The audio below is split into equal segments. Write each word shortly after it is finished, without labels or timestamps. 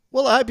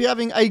Well, I hope you're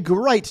having a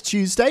great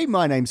Tuesday.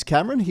 My name's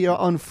Cameron here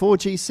on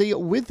 4GC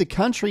with the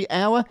Country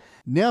Hour.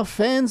 Now,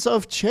 fans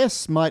of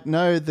chess might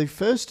know the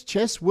first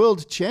Chess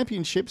World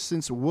Championship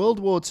since World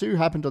War II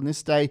happened on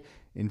this day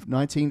in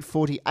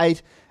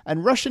 1948,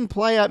 and Russian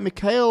player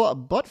Mikhail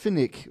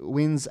Botvinnik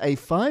wins a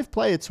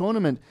 5-player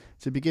tournament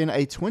to begin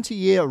a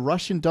 20-year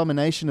Russian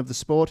domination of the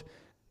sport.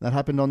 That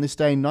happened on this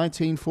day in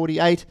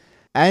 1948.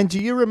 And do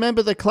you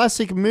remember the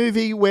classic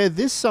movie where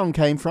this song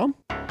came from?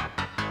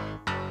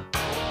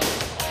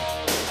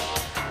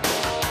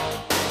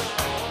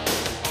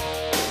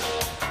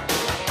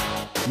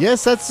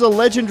 Yes, that's the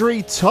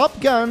legendary Top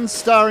Gun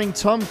starring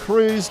Tom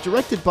Cruise,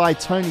 directed by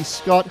Tony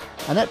Scott,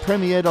 and that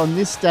premiered on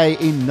this day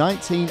in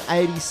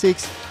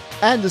 1986.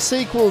 And the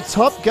sequel,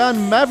 Top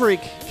Gun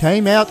Maverick,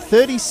 came out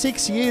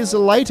 36 years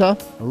later,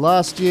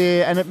 last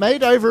year, and it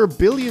made over $1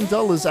 billion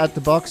at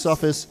the box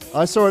office.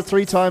 I saw it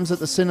 3 times at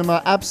the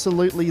cinema,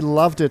 absolutely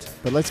loved it.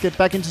 But let's get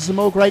back into some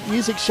more great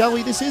music, shall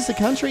we? This is the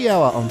Country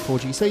Hour on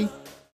 4GC.